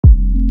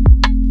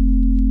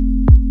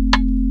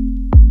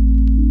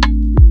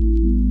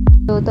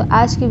तो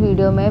आज की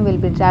वीडियो में will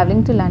be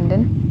travelling to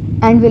London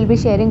and will be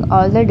sharing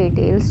all the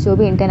details जो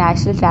भी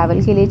इंटरनेशनल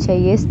ट्रैवल के लिए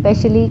चाहिए,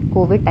 स्पेशली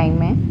कोविड टाइम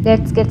में।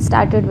 Let's get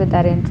started with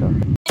our intro.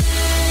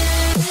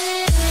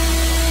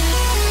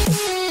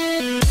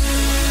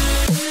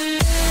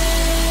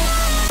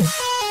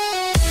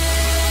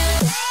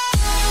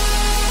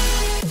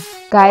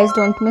 Guys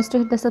don't miss to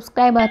hit the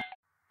subscribe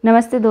button.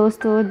 नमस्ते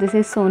दोस्तों, this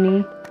is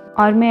Soni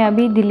और मैं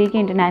अभी दिल्ली के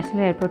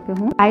इंटरनेशनल एयरपोर्ट पे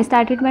हूँ। I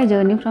started my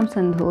journey from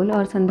Sandhol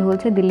और संधोल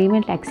से दिल्ली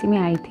में टैक्सी में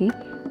आई थी।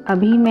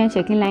 अभी मैं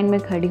चेक इन लाइन में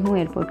खड़ी हूँ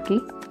एयरपोर्ट की।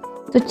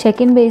 तो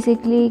चेक इन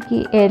बेसिकली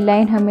कि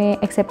एयरलाइन हमें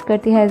एक्सेप्ट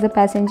करती है एज अ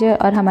पैसेंजर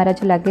और हमारा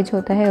जो लगेज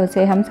होता है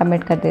उसे हम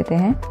सबमिट कर देते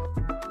हैं।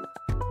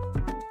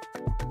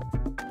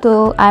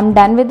 तो I am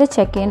done with the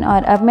check in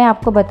और अब मैं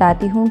आपको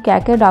बताती हूँ क्या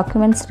क्या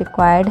डॉक्यूमेंट्स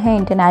रिक्वायर्ड हैं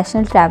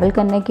इंटरनेशनल ट्रैवल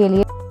करने के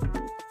लिए।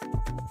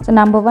 So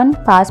number 1,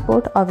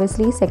 passport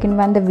obviously. Second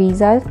one, the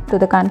visa to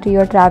the country you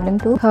are traveling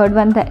to. Third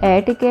one, the air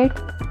ticket,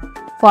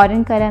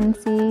 foreign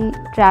currency,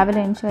 travel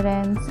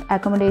insurance,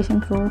 accommodation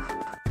proof.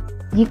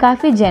 ये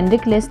काफ़ी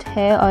जेनरिक लिस्ट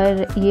है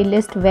और ये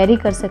list very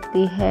कर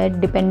सकती है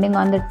depending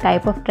on the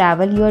type of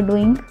travel you are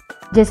doing.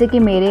 जैसे कि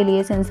मेरे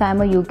लिए since I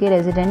am a UK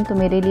resident तो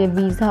मेरे लिए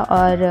वीज़ा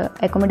और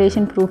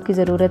एकोमोडेशन प्रूफ की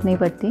ज़रूरत नहीं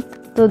पड़ती।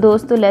 तो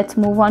दोस्तों let's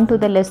move on to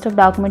the list of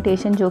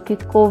documentation जो कि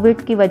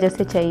कोविड की वजह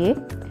से चाहिए।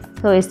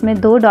 तो इसमें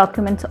 2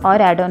 डॉक्यूमेंट्स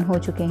और ऐड ऑन हो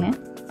चुके हैं।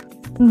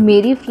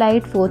 मेरी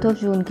फ़्लाइट 4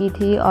 जून की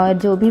थी और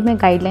जो भी मैं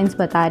गाइडलाइंस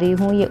बता रही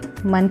हूँ ये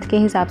मंथ के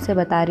हिसाब से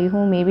बता रही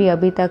हूँ। मे बी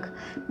अभी तक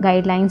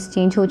गाइडलाइंस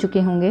चेंज हो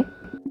चुके होंगे।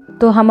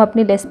 तो हम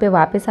अपनी लिस्ट पे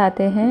वापस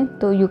आते हैं।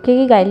 तो यूके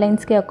की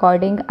गाइडलाइंस के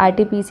according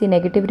RT-PC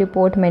negative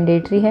report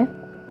mandatory है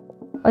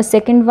और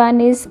second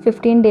one is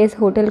 15 days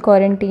hotel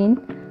quarantine.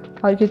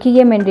 और क्योंकि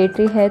ये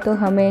मैंडेटरी है तो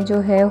हमें जो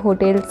है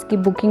होटल्स की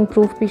बुकिंग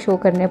प्रूफ भी शो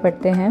करने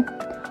पड़ते हैं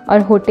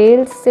और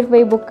होटल्स सिर्फ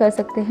वही बुक कर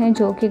सकते हैं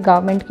जो कि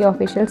गवर्नमेंट की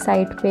ऑफिशियल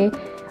साइट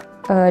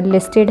पे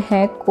लिस्टेड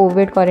है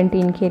कोविड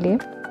क्वारंटीन के लिए।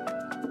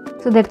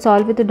 So that's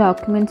all with the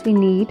documents we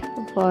need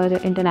for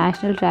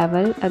international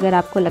travel. अगर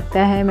आपको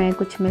लगता है मैं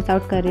कुछ मिस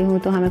आउट कर रही हूँ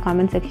तो हमें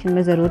कमेंट सेक्शन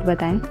में ज़रूर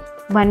बताएं।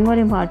 One more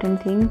important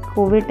thing,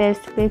 Covid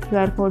test पे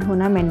QR कोड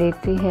होना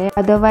मैंडेटरी है,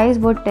 अदरवाइज़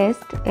वो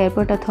टेस्ट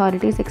एयरपोर्ट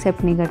अथॉरिटीज़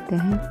एक्सेप्ट नहीं करते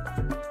हैं।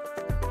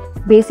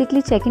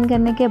 बेसिकली चेक इन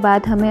करने के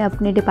बाद हमें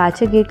अपने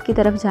डिपार्चर गेट की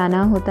तरफ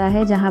जाना होता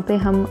है जहाँ पे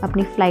हम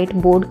अपनी फ़्लाइट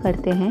बोर्ड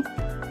करते हैं।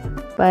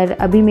 पर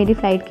अभी मेरी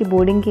फ़्लाइट की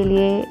बोर्डिंग के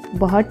लिए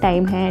बहुत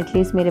टाइम है,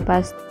 एटलीस्ट मेरे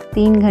पास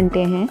 3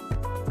 घंटे हैं।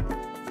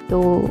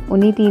 तो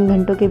उन्हीं 3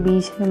 घंटों के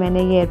बीच में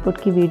मैंने ये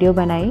एयरपोर्ट की वीडियो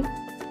बनाई।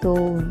 तो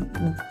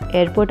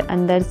एयरपोर्ट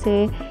अंदर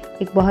से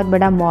एक बहुत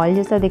बड़ा मॉल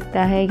जैसा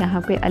दिखता है।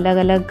 यहाँ पे अलग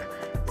अलग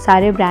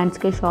सारे ब्रांड्स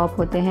के शॉप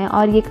होते हैं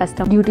और ये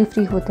कस्टम ड्यूटी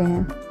फ्री होते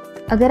हैं।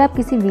 अगर आप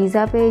किसी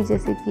वीज़ा पे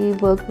जैसे कि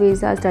वर्क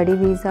वीज़ा, स्टडी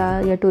वीज़ा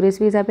या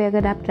टूरिस्ट वीज़ा पे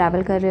अगर आप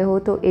ट्रैवल कर रहे हो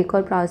तो एक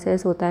और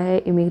प्रोसेस होता है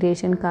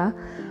इमिग्रेशन का।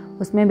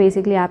 उसमें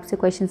बेसिकली आपसे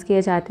क्वेश्चंस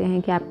किए जाते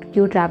हैं कि आप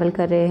क्यों ट्रैवल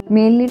कर रहे हैं,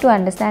 mainly to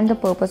understand the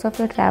purpose of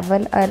your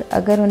travel. और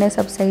अगर उन्हें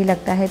सब सही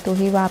लगता है तो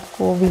ही वो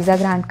आपको वीज़ा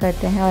ग्रांट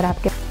करते हैं और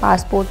आपके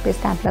पासपोर्ट पे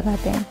स्टैंप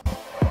लगाते हैं।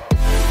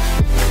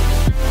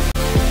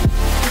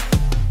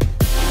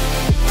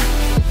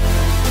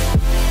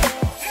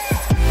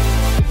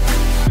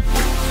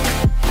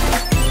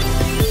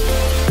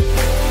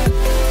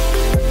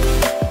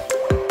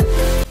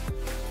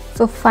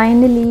 तो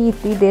फाइनली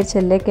इतनी देर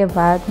चलने के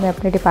बाद मैं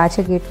अपने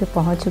डिपार्चर गेट पे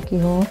पहुंच चुकी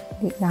हूँ।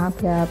 यहाँ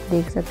पे आप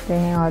देख सकते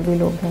हैं और भी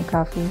लोग हैं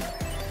काफ़ी।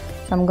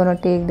 सो I am gonna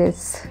take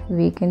this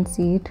weekend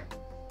seat.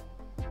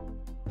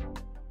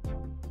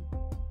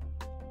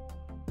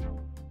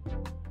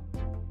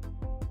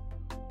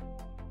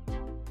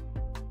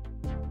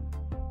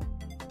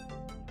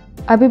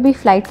 अभी भी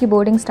फ़्लाइट की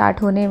बोर्डिंग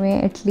स्टार्ट होने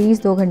में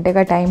एटलीस्ट 2 घंटे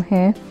का टाइम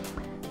है।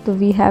 तो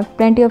we have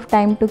plenty of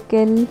time to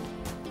kill.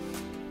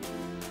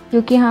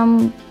 क्योंकि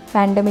हम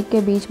पैंडमिक के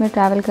बीच में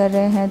ट्रैवल कर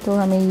रहे हैं तो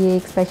हमें ये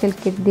एक स्पेशल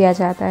किट दिया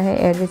जाता है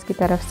एयरवेज़ की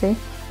तरफ से,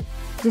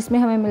 जिसमें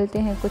हमें मिलते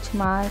हैं कुछ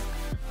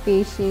mask,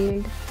 face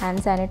shield, hand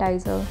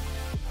sanitiser.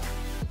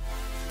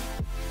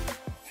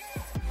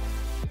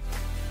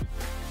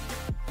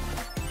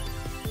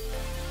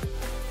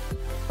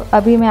 तो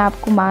अभी मैं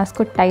आपको मास्क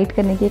को टाइट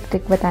करने की एक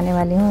ट्रिक बताने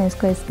वाली हूँ।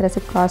 इसको इस तरह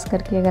से क्रॉस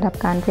करके अगर आप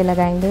कान पे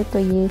लगाएंगे तो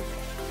ये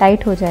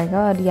टाइट हो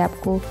जाएगा और ये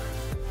आपको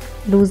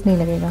लूज़ नहीं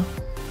लगेगा।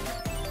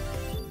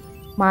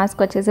 मास्क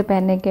को अच्छे से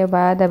पहनने के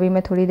बाद अभी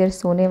मैं थोड़ी देर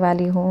सोने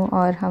वाली हूँ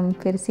और हम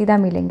फिर सीधा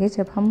मिलेंगे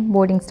जब हम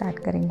बोर्डिंग स्टार्ट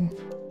करेंगे।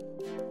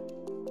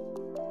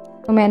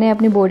 तो मैंने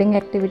अपनी बोर्डिंग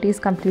एक्टिविटीज़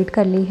कंप्लीट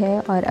कर ली है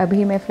और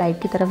अभी मैं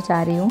फ़्लाइट की तरफ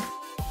जा रही हूँ।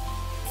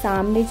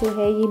 सामने जो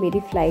है ये मेरी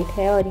फ़्लाइट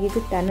है और ये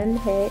जो टनल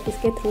है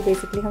इसके थ्रू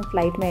बेसिकली हम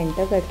फ़्लाइट में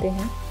एंटर करते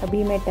हैं।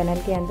 अभी मैं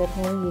टनल के अंदर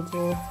हूँ। ये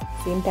जो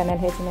सेम टनल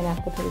है जो मैंने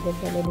आपको थोड़ी देर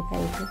पहले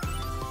दिखाई थी।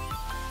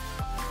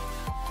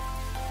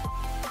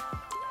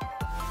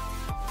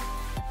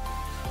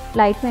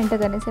 फ़्लाइट में एंटर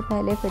करने से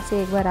पहले फिर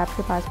से एक बार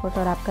आपके पासपोर्ट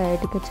और आपका एयर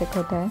टिकट चेक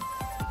होता है।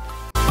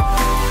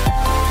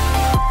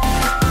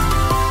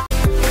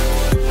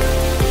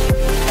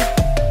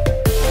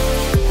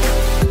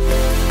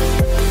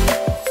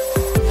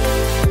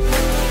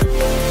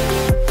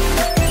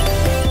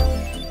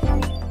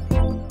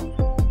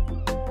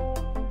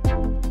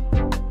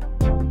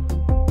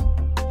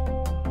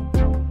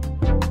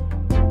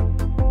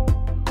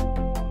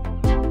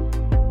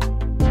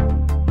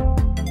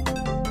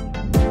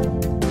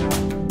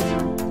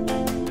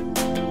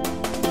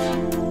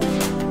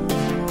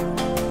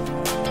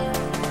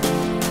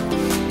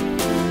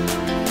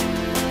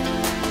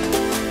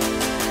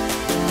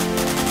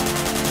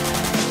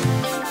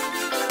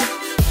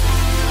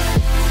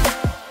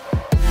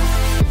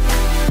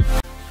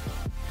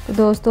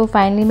 दोस्तों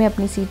फाइनली मैं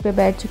अपनी सीट पे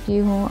बैठ चुकी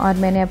हूँ और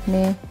मैंने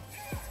अपने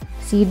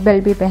सीट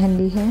बेल्ट भी पहन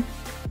ली है।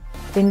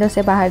 विंडो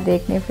से बाहर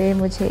देखने पे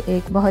मुझे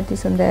एक बहुत ही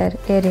सुंदर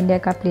एयर इंडिया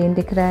का प्लेन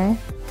दिख रहा है।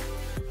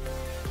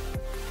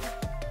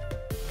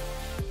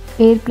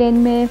 एयरप्लेन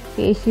में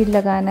फेस शील्ड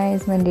लगाना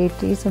इज़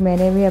मैंडेटरी, सो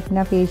मैंने भी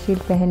अपना फेस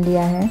शील्ड पहन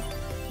लिया है।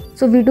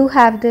 So we do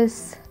have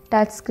this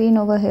touch screen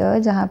over here,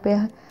 जहाँ पे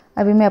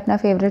अभी मैं अपना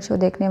फेवरेट शो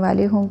देखने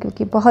वाली हूँ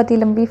क्योंकि बहुत ही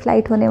लंबी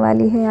फ़्लाइट होने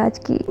वाली है आज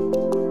की।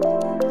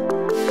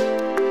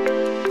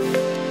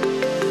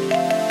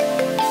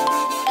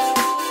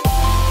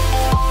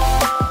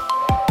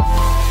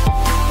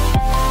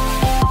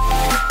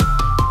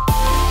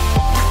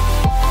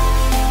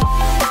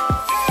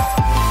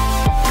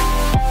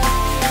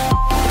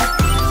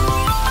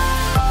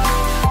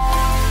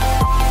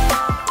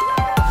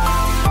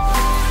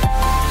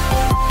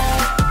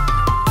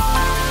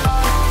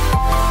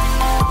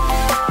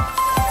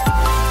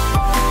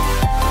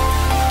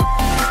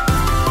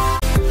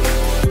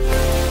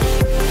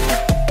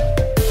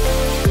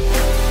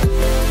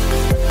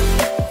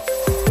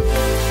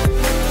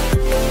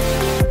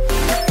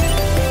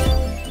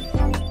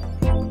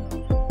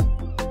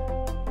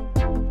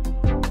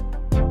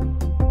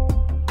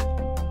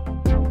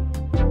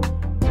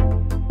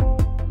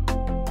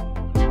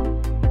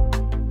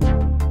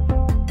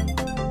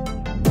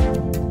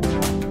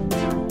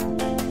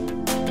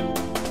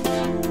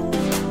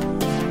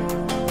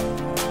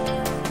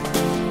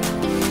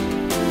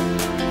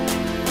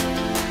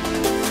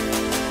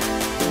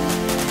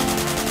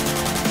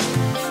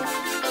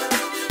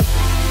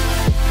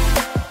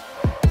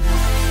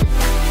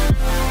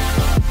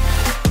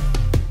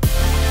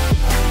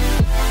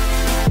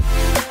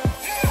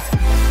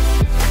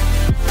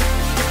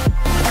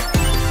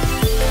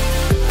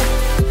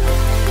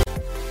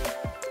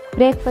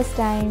 Breakfast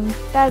time,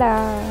 Tada.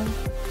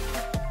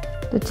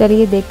 तो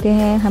चलिए देखते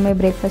हैं हमें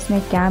ब्रेकफास्ट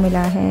में क्या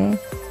मिला है।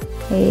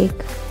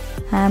 एक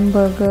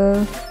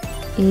हैमबर्गर,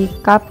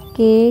 एक कप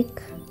केक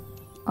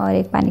और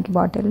एक पानी की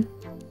बॉटल।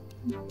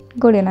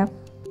 Good enough.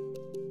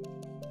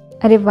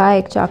 अरे वाह,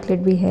 एक चॉकलेट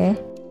भी है।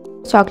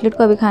 चॉकलेट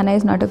को अभी खाना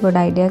is not a good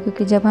idea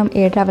क्योंकि जब हम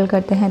एयर ट्रैवल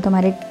करते हैं तो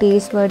हमारे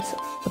टेस्ट वर्ड्स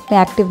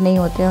उतने एक्टिव नहीं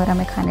होते और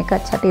हमें खाने का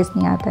अच्छा टेस्ट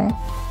नहीं आता है।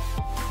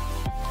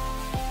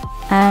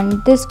 And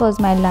this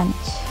was my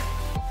lunch.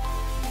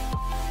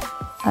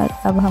 और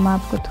अब हम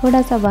आपको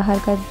थोड़ा सा बाहर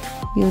का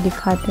व्यू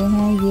दिखाते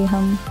हैं। ये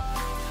हम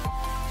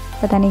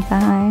पता नहीं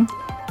कहाँ हैं।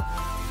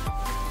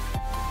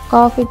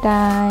 Coffee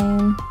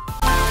time.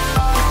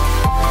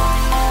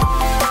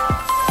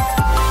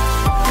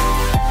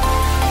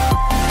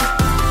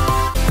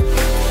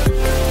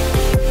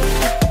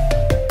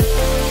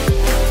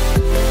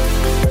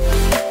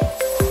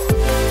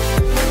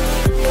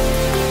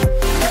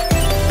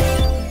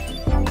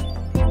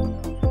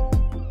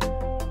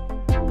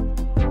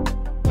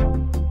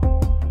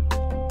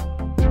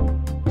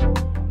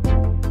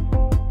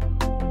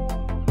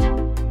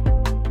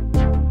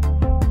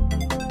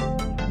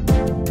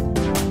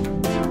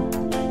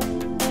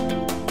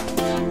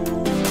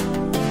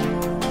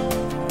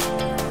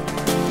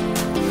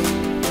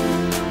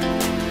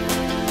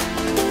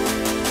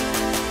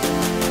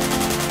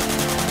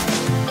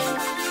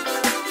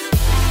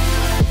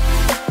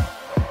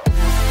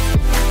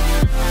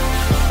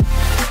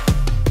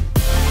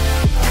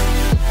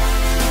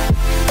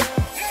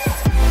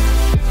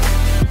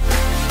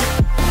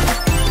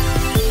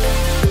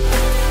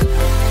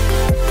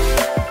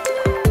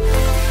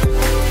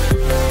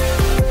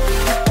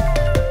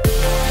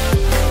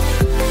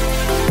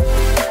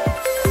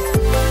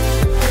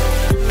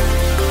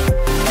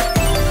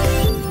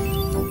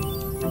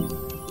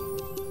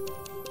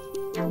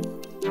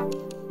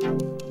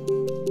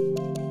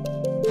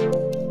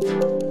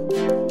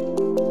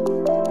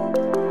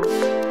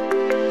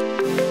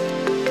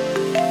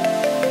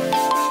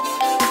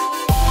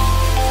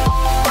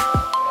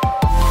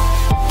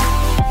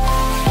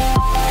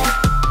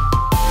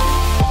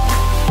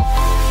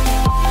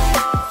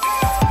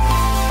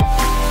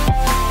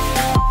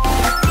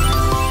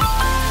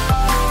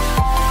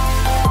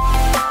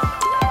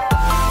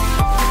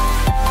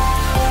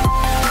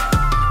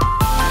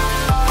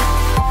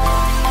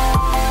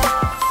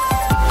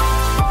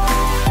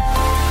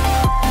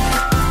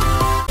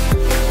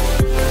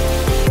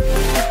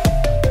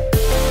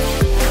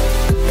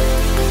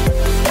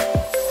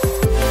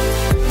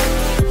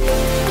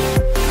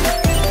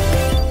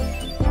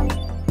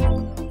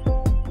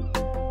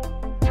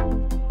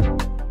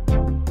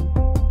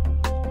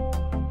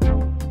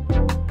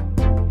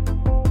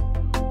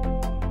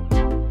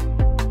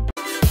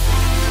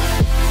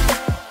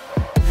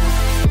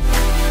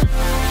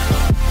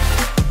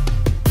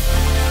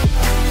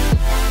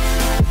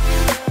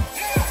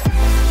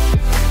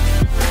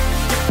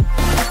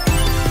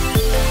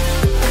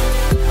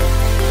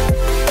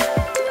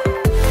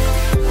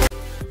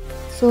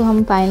 सो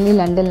हम फाइनली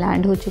लंदन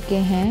लैंड हो चुके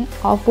हैं।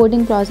 ऑफ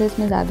बोर्डिंग प्रोसेस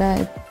में ज़्यादा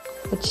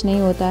कुछ नहीं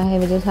होता है,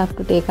 we just have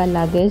to take our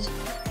luggage.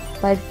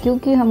 पर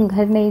क्योंकि हम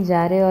घर नहीं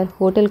जा रहे और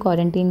होटल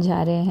क्वारंटीन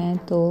जा रहे हैं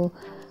तो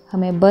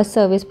हमें बस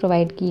सर्विस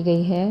प्रोवाइड की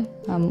गई है।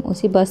 हम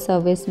उसी बस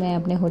सर्विस में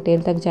अपने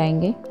होटल तक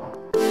जाएंगे।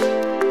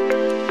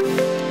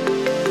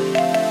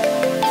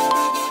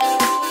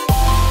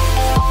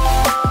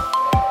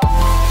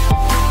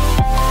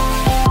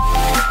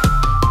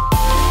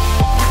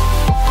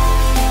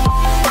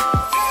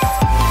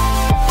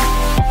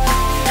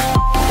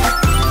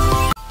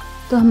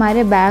 तो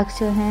हमारे बैग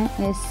जो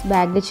हैं इस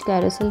बैगेज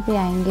कैरोसेल पे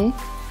आएंगे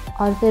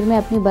और फिर मैं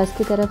अपनी बस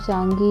की तरफ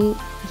जाऊंगी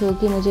जो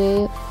कि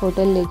मुझे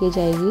होटल लेके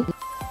जाएगी।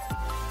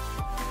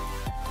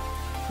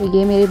 तो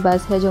ये मेरी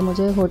बस है जो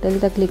मुझे होटल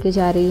तक लेके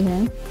जा रही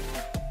है।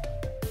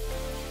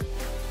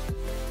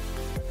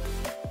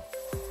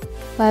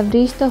 I've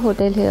reached the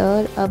hotel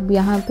here। अब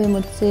यहाँ पे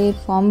मुझसे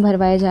फॉर्म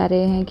भरवाए जा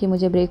रहे हैं कि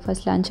मुझे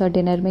ब्रेकफास्ट, लंच और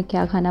डिनर में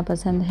क्या खाना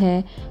पसंद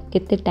है,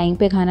 कितने टाइम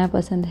पे खाना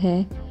पसंद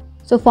है।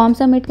 सो फॉर्म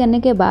सबमिट करने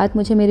के बाद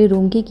मुझे मेरी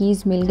रूम की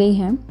कीज़ मिल गई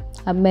हैं।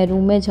 अब मैं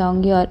रूम में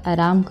जाऊँगी और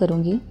आराम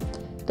करूँगी।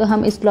 तो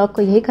हम इस ब्लॉग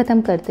को यही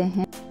ख़त्म करते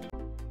हैं।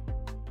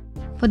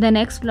 For the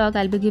next blog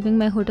I will be giving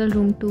my hotel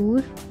room tour.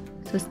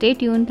 So stay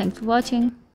tuned. Thanks for watching.